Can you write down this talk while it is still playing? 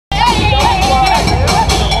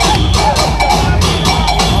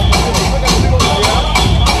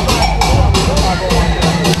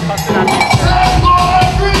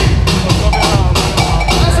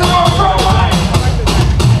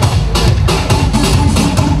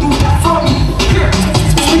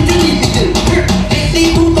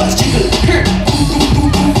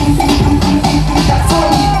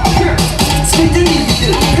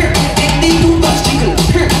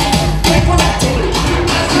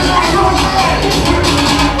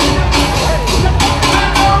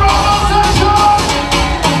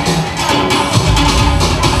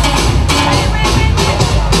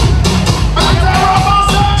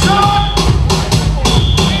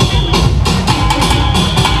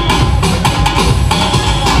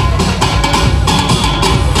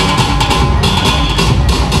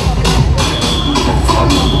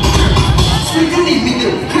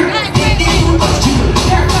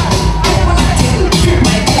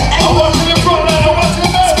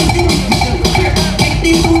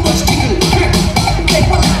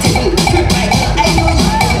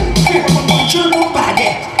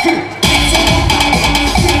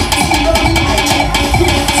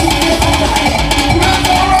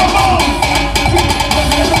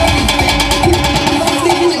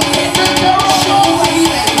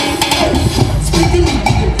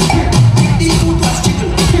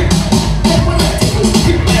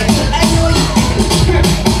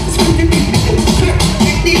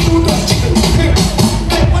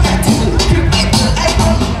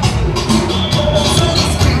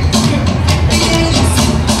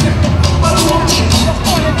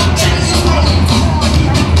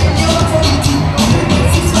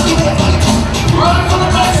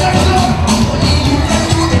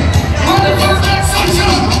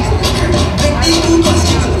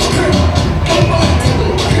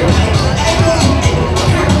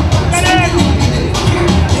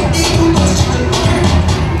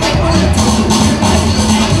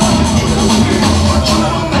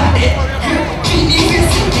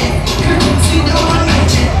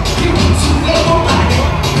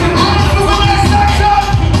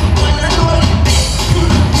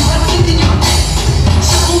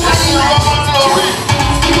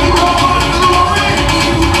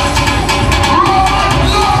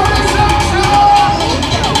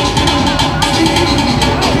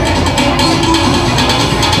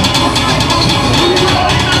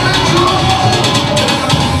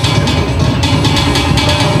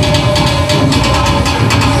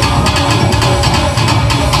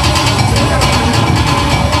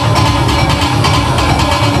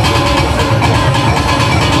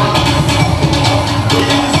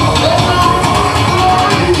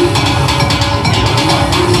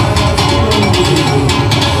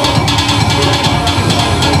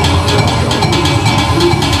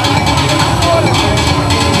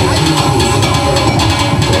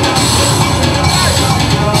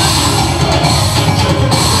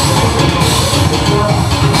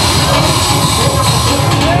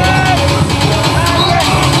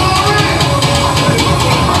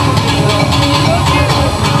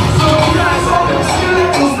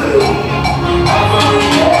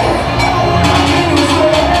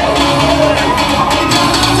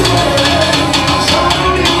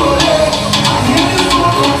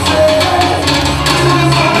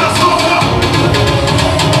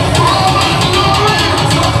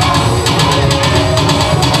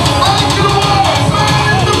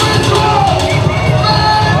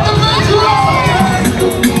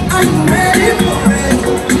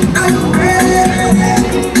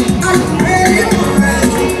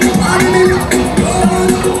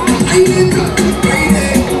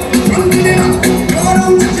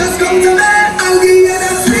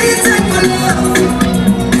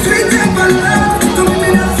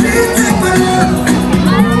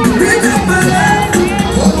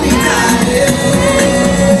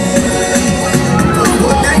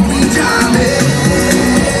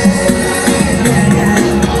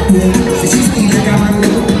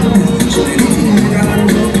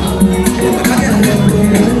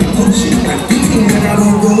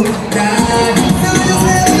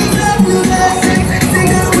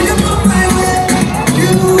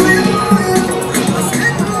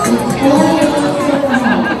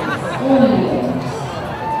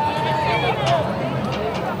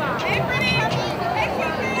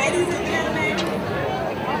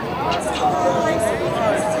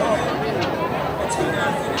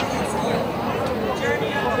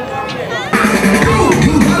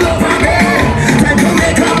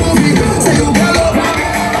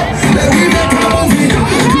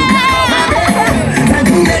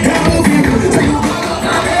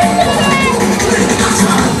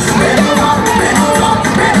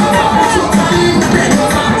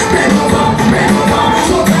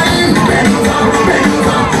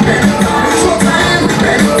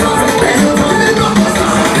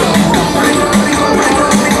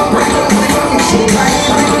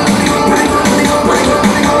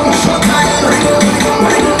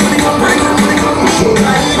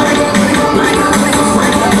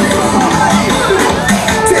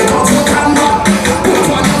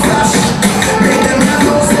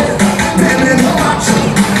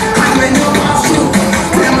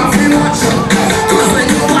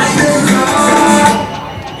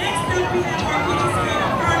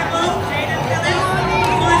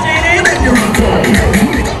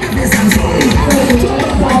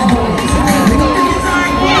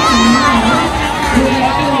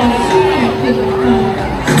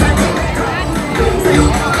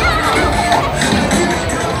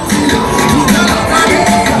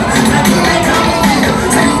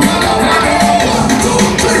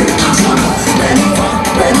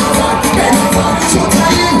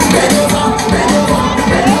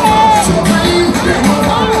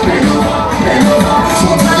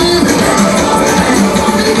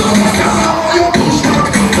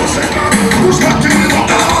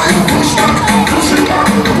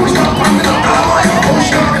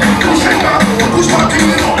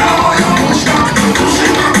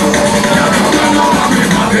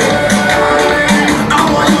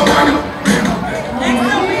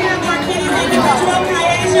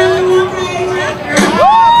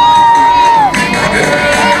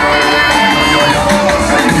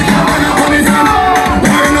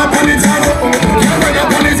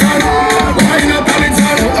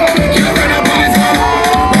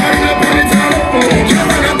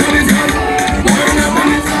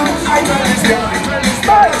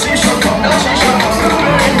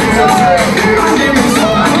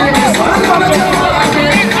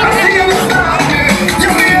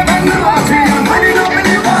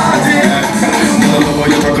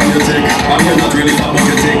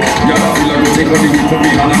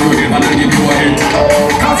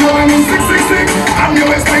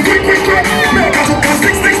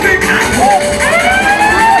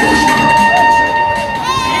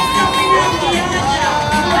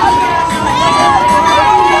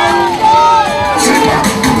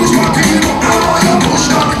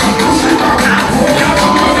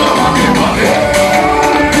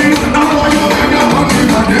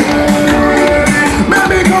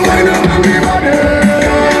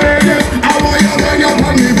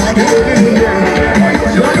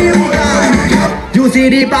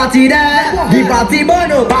party there, the party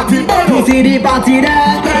bono, you see the party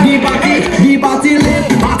there, the party lit, the party lit,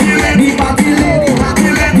 the party lit, the party lit,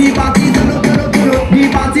 the party lit, the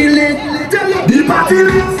party lit, the party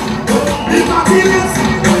lit.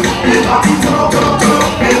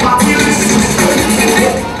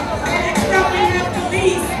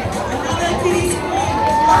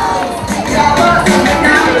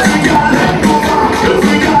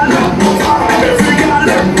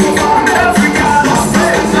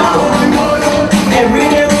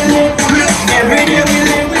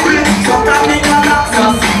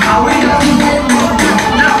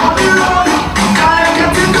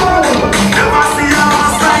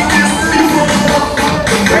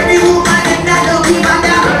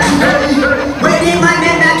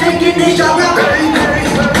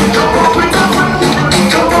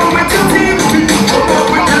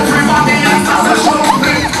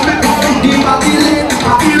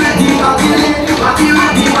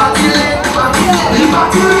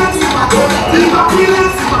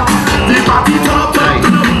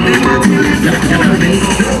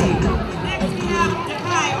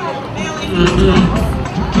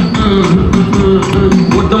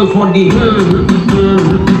 What else for the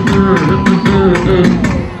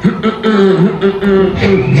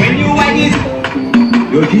when you like it,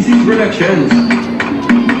 your DC Productions,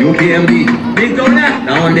 UKMB, big down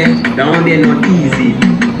there, not easy.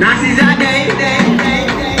 Nazis are day,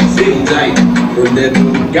 same tight, from the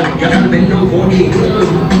gotta be no for the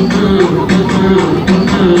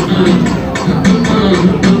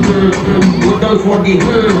what else for the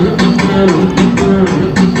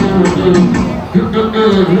when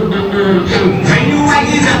you like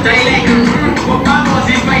it, a Thailand, what was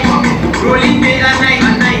it by rolling day and night,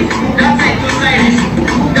 that side to side,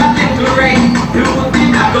 that left to right, you put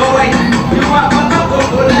it up, go right, you are go,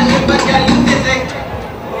 and but you say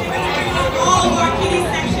all of our kitty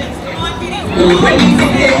sections, come on kitty. when you say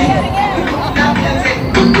that's it,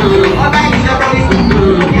 all back is a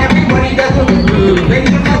everybody does it, when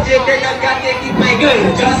you touch it, then I got to keep my girl,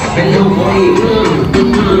 just hello for you.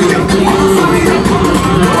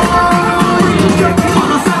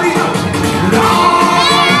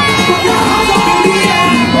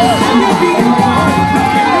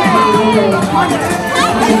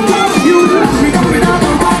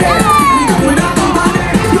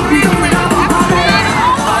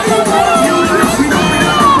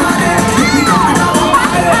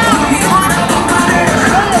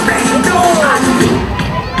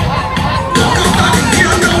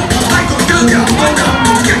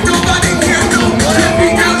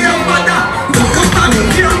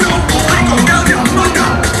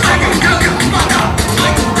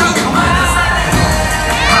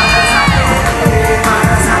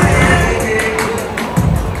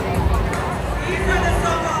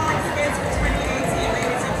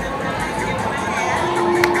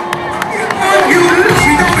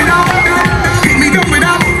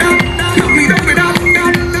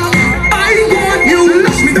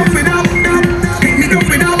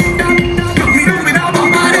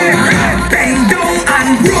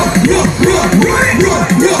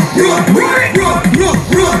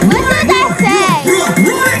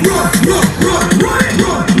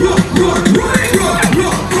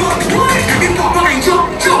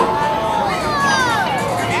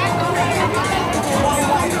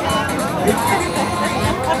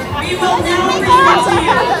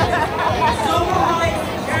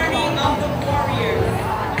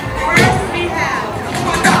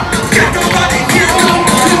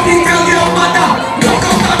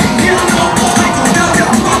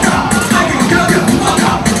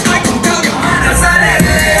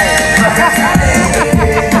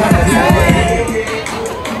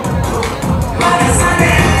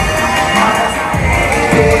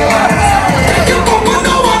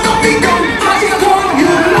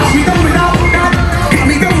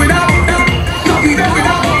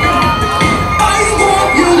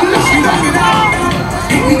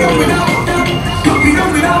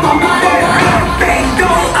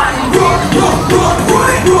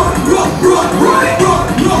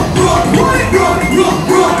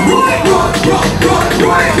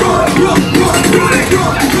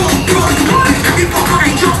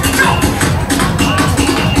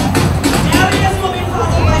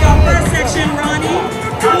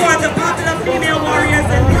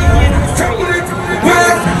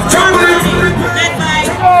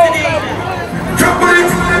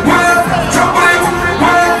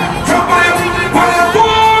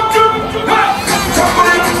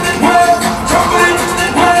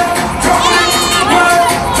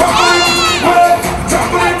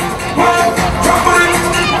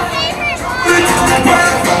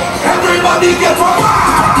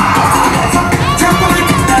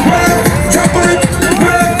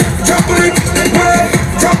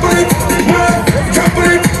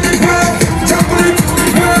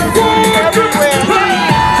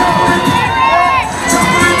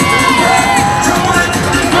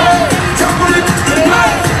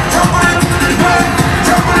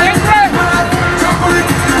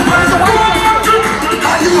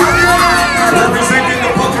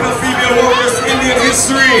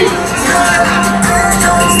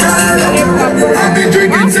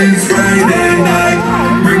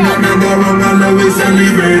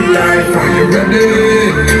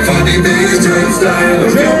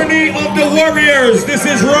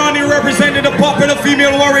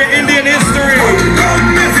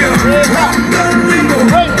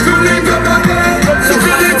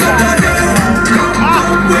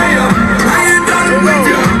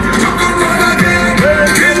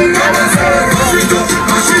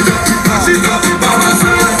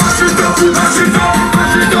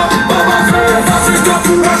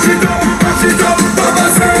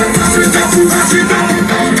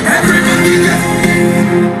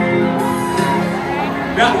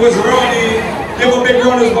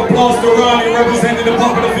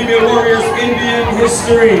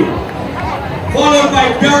 Andray, followed by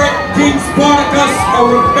Derek King Spartacus, a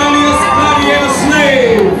rebellious gladiator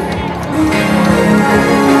slave.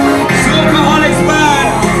 Soulcaholics Band,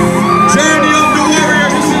 Journey of the Warrior.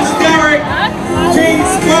 This is Derek King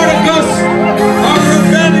Spartacus, a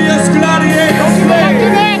rebellious gladiator slave.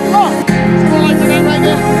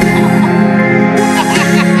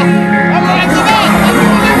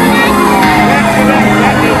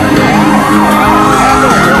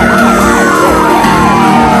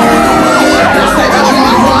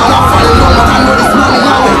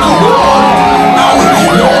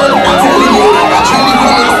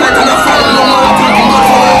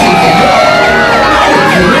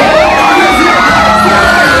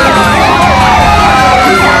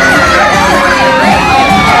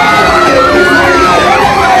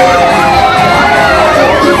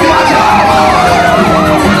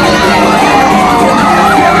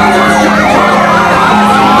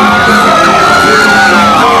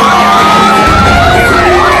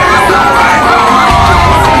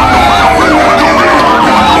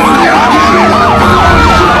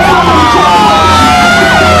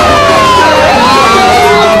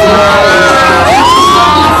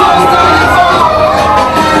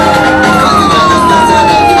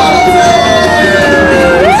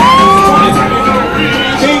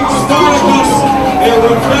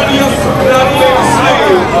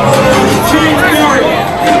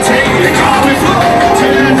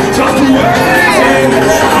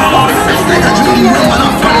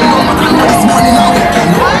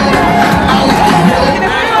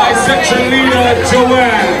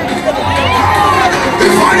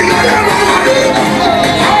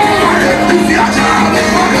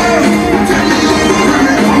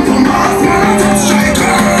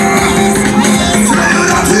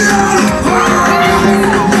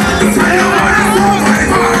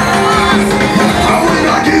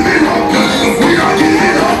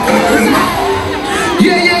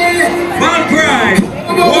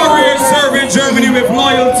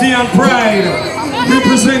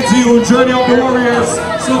 Represent to you Journey of the Warriors,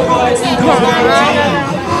 Soulcaholics 2019.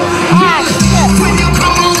 When you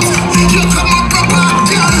come out, you come out proper,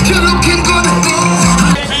 you're looking good.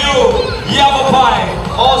 To you, Yavapai,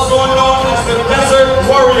 also known as the Desert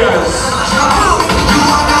Warriors.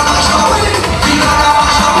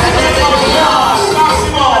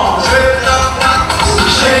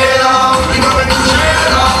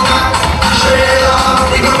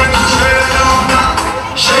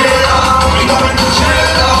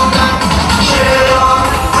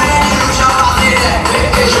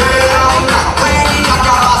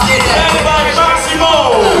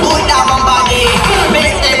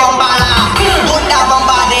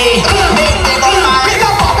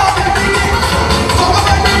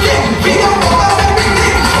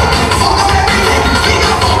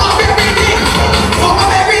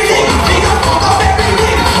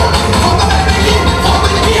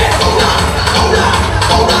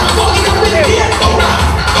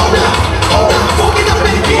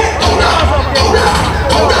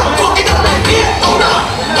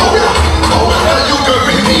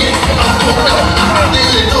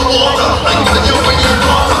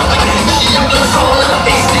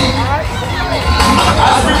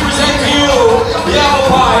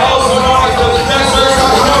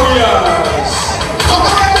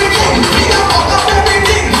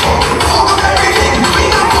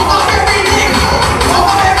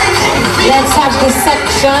 Let's have the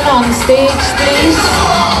section on stage, please.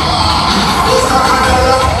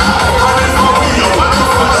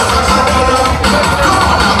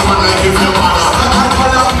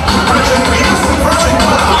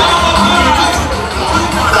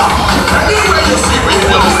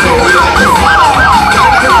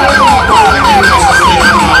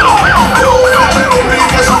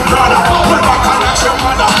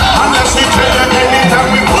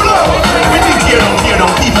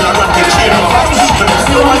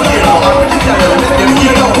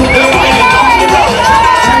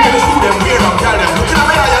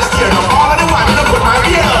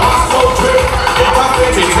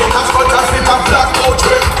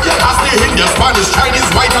 Chinese,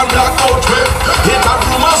 white and black outfit. Hate and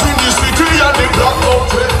rumors in the city and the black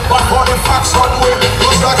outfit. But for the facts one way, go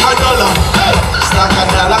stack a dollar. Stack a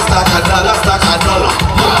dollar, stack a dollar, stack a dollar.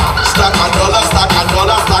 Stack a dollar, stack a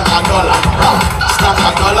dollar, stack a dollar. Stack a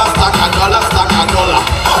dollar, stack a dollar, stack a dollar.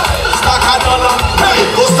 Stack a dollar, hey,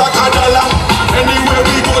 go stack a dollar. Anywhere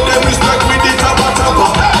we go, them respect with the tapa tapa.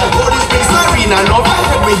 Go this place arena, no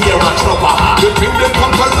vibe we hear a trapper. You think them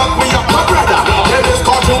come to lock me up, my brother? They just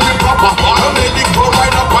call to me proper. Make the crowd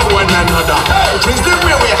line up on one another. Drinks the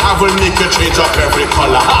way we have will make you change up every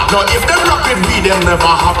color. Now if them rock with me, them never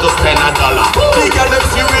have to spend $1. The girl them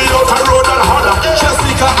see we out a road and holler. Just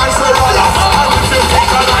stick a ice roller. And if you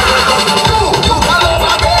take a line, you got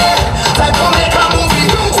over there. Time to make a movie.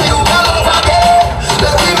 Say you got over there.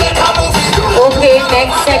 Let me make a movie. Okay,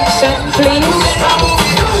 next section, please. Make a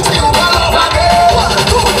movie. Say you got over there. 1,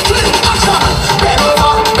 2, 3, action. Bend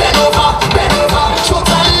over, bend over, bend over.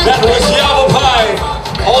 Showtime. That was Yavapai,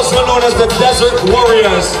 also known as the Desert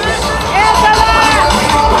Warriors.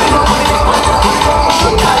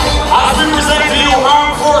 As we present to you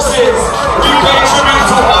Armed Forces, we pay tribute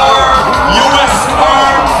to our U.S.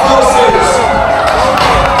 Armed Forces.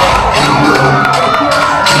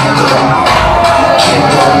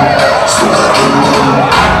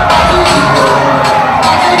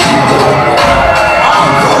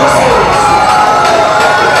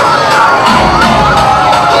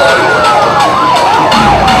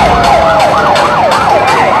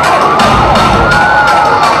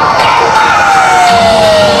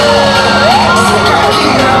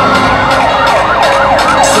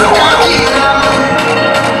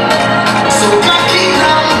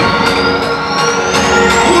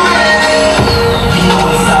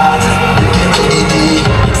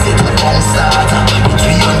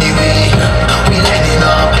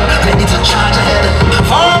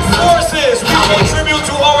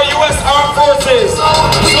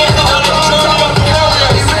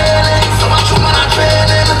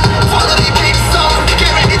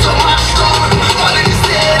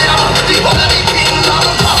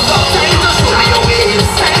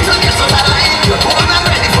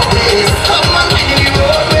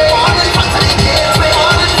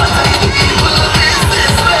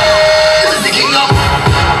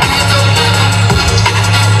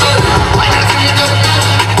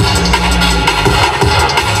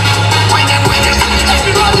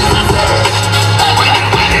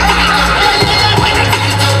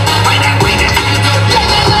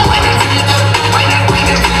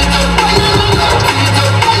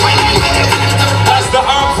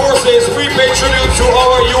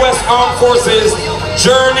 Armed Forces,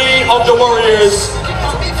 Journey of the Warriors.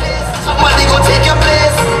 Somebody go take your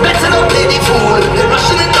place. Better not play the fool. They're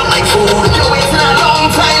rushing it down like food. You're waiting a long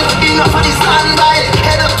time. Enough of the standby.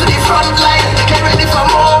 Head up to the front line. Get ready for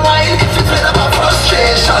more wine. If you're fed up of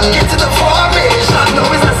frustration, get to the formation. No,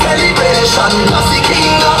 it's a celebration. Lost the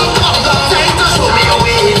kingdom. Time to show me your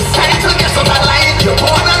ways. Time to get some line. You're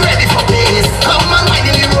born and ready for pace. Come on, wind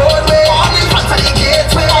in the roadway. All in front of the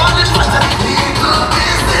gateway. All in front of the people.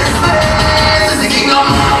 This is the kingdom.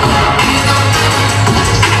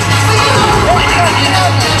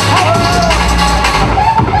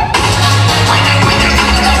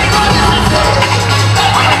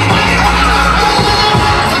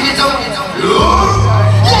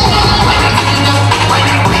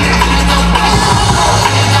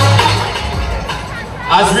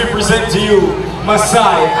 As we present to you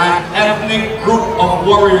Maasai, an ethnic group of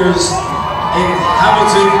warriors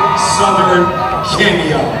inhabiting southern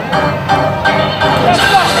Kenya.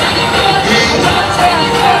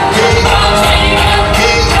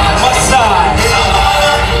 Maasai.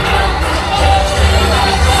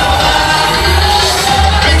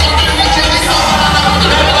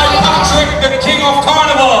 Led by Patrick, the King of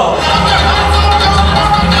Carnival.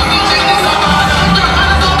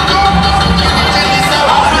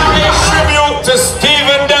 To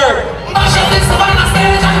Stephen Derrick as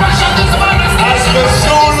the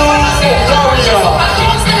Zulu warrior.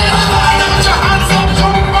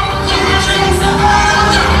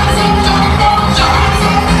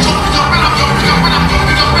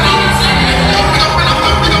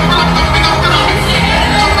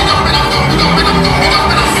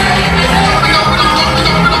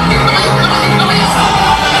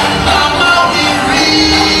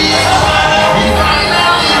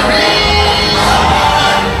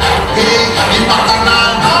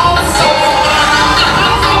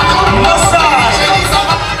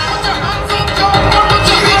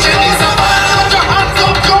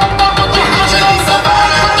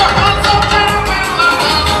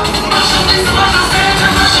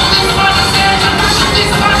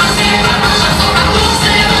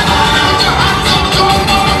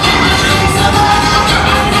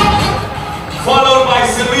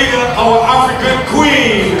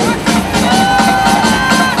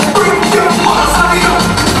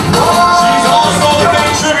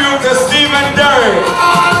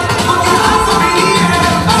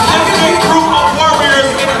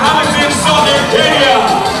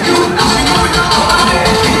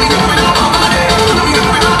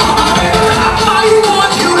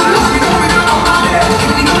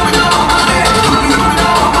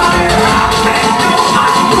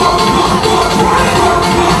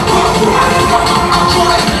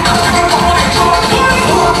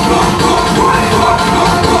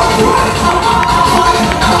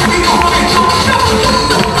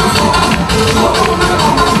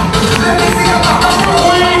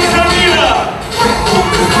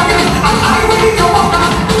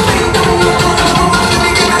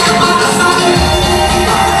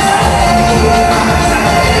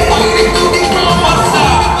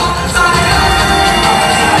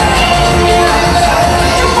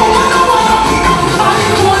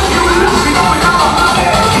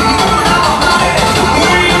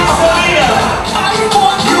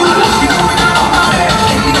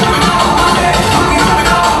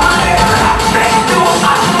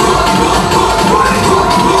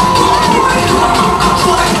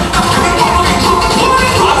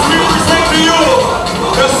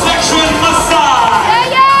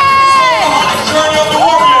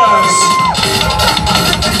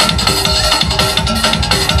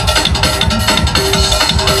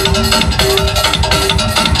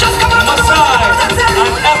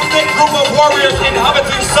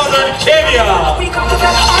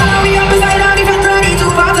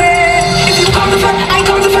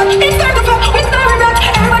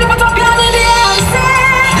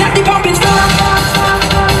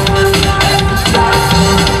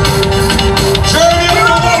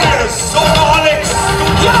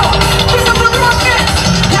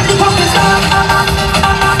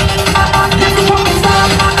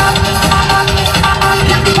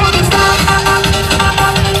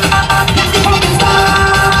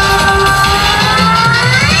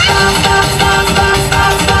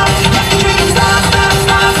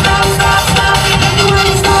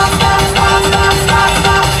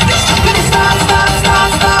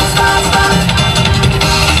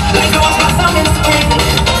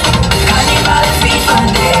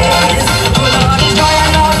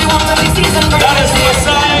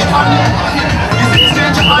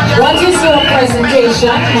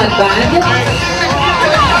 not bad.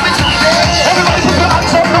 Everybody put your hands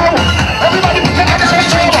up now. Everybody put your hands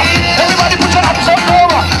up now. Everybody put your hands up now.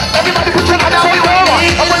 Everybody put your hands up now.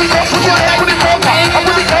 I'm ready to put your hands on the floor. I'm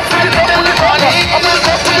ready to put your hands on the floor. I'm ready to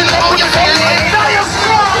put your hands on the floor. Now you're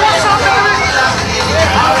strong. What's up, baby?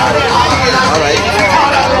 All right.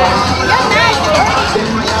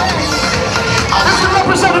 This is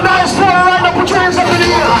represent the diaspora right now. Put your hands up in the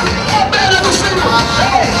air.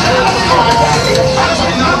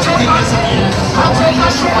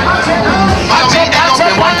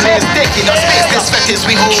 Taking the space, this fetish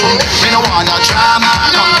we hold. We don't want no drama.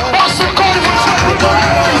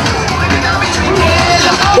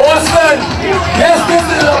 Boston, yes, this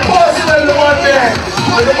is a Boston movement.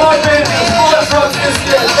 The movement is forefront this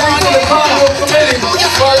year. Thanks to the Congo Committee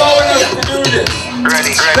for allowing us to do this.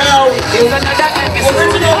 Ready. Now,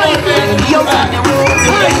 original movement, come back.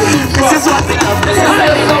 This is what they love. This is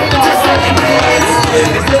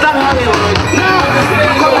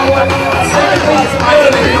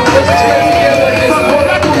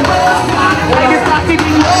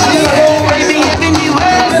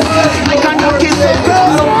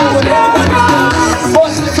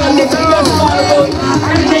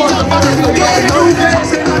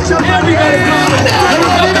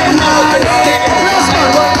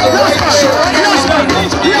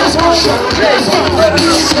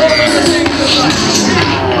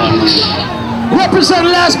Represent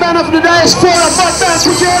last man of the diaspora, but man,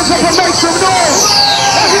 put your hands up and make some noise.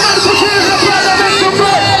 Everybody put your hands up and make some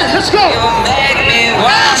noise. Let's go.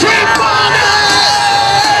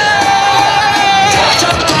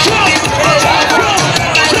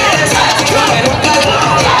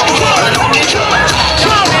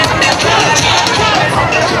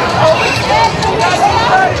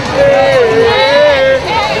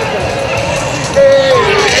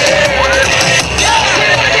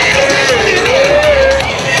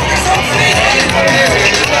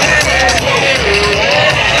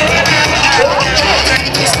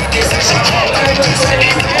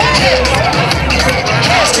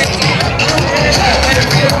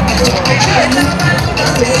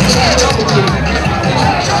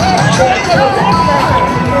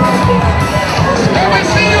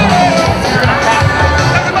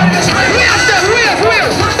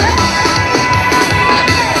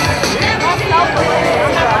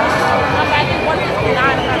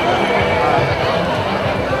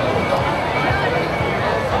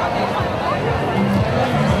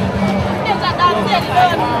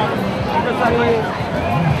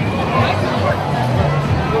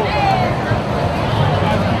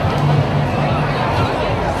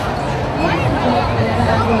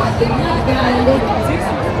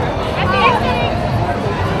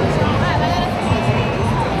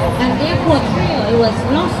 And their portrayal was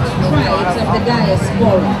Lost Tribes of the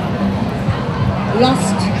Diaspora.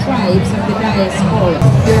 Lost Tribes of the Diaspora.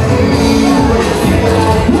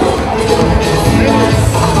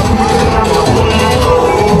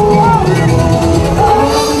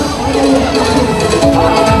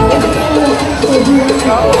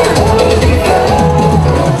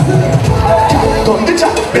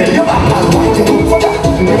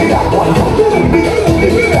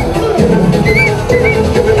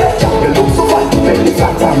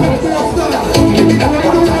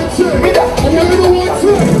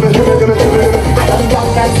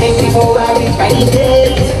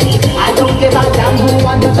 I don't give a damn who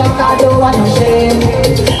want to talk, I don't want to shame.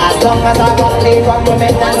 As long as I got play from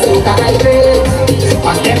women and soca I trade.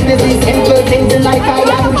 On them is these simple things in life I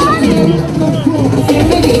am dreaming. Give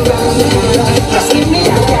me the ground, just give me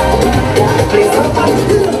that ground. Play some fun.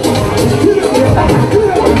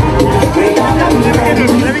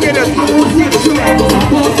 Let me get it.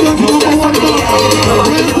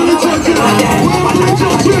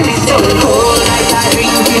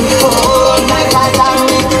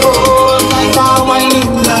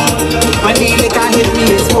 When the liquor hit me,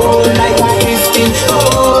 it's whole like a drifting,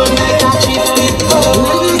 whole like a drifting, whole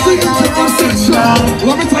like a drifting.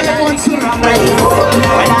 Let me tell you one thing.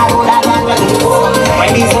 When I hold that one,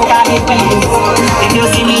 when the soca hit me, if you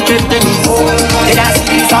see me drifting, then I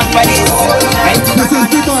see somebody. This is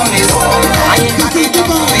the ball. This is the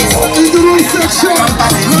ball. In the room section.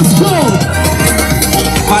 Let's go.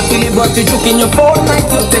 But will you got to joke in your phone night?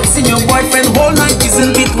 You're texting your boyfriend whole night.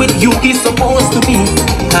 Isn't it with you he's supposed to be?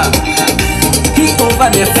 He over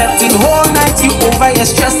there fetting whole night. You over here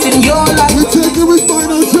stressing your life. We take it with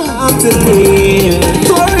final time.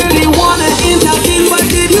 Don't really wanna intervene, but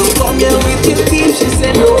did you come here with your team? She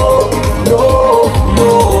said no, no,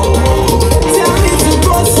 no. Tell me to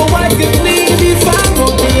go so I can leave if I'm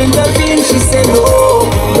gonna intervene. She said no,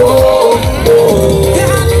 no, no.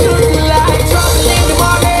 And it look like trouble in the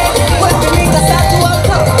morning.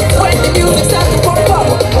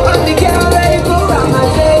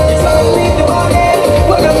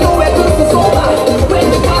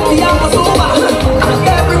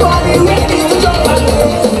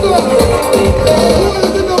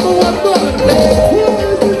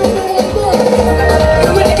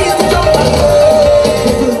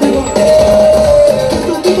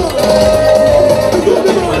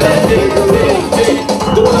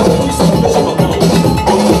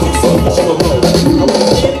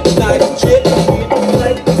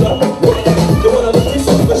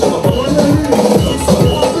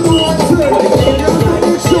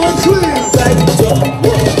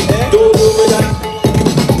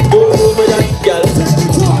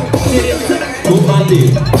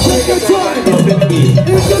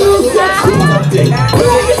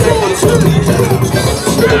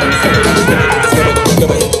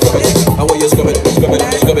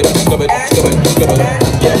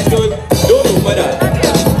 understood? Don't over that.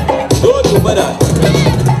 Don't over that.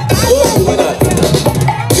 Don't over that.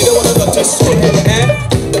 We don't want to touch this shit, eh?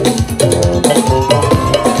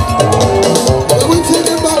 We take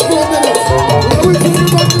it back for a minute. We take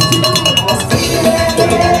it back for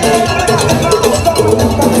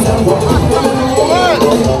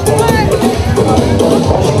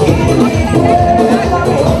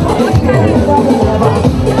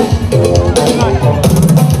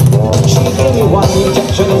one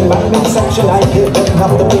injection in my midsection, I hit the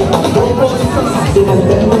cup to make my brain. And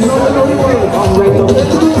then the word on radio.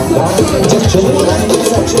 One injection in my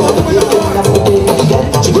midsection, I hit the cup to make my get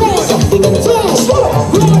something in the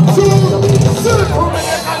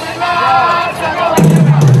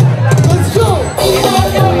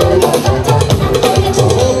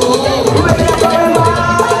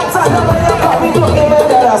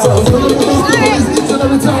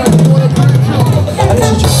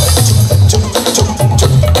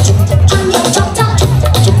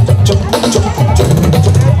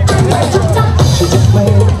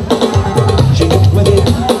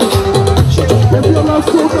let's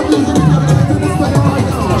go!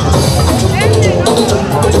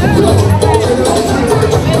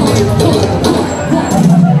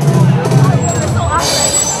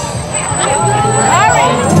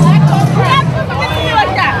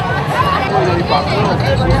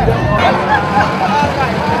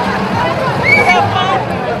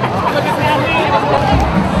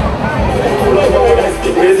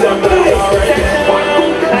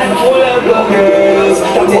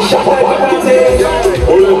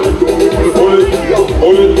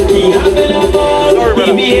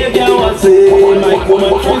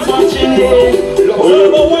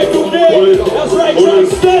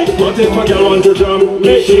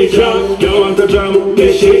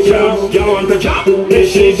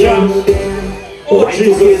 Oh,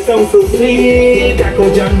 this is so sweet. I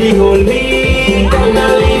could jam the whole week. I'm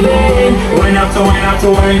not leaving. Wine after wine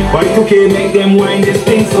after wine. Y2K make them wine. This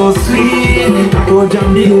thing so sweet. I could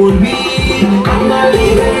jam the whole week. I'm not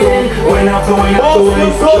leaving. Wine after wine after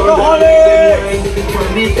wine. From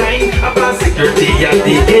the time I pass security at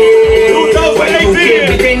the gate. Y2K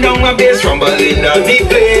beating down my bass, rumbling out the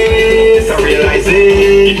place. I realize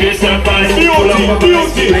it. The place not fast. Pull up my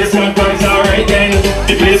bass. The place not fast. Alright then.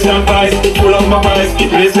 The place not fast. Pull up my bass. The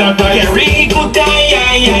place not fast. Carry good tie,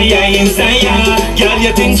 inside ya. Girl,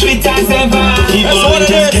 you think sweet as ever. That's what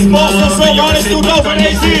it is. Monster Song Honest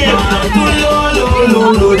 2018.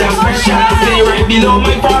 Low, that's pressure. Stay right below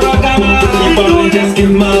my paragama. People just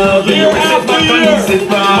give my year after year.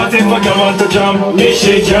 But if I want to jump, this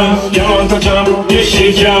shit jump. You want to jump, this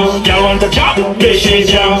shit jump. You want to jump, this shit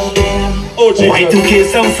jump.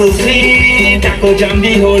 Y2K sound so sweet. I could jam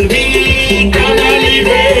the whole week. I'm not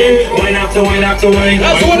leaving. Wine after wine after wine.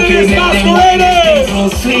 That's what it is, masqueraders. So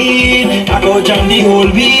sweet. I could jam the whole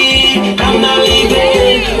week. I'm not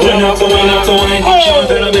leaving. Wine after wine after wine. I'm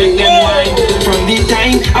gonna make them wine. From the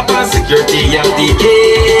time I pass security at the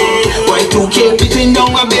gate. Y2K beating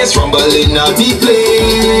down my bass, rumbling out the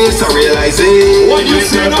place. I realize it. What you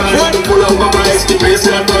say up front? Pull up my bike. The place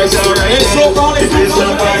not price, alright. It's so called the place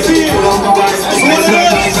not price. Pull up my bike. The place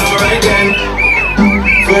not price, alright then.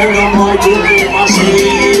 Fair enough, Y2K, my city.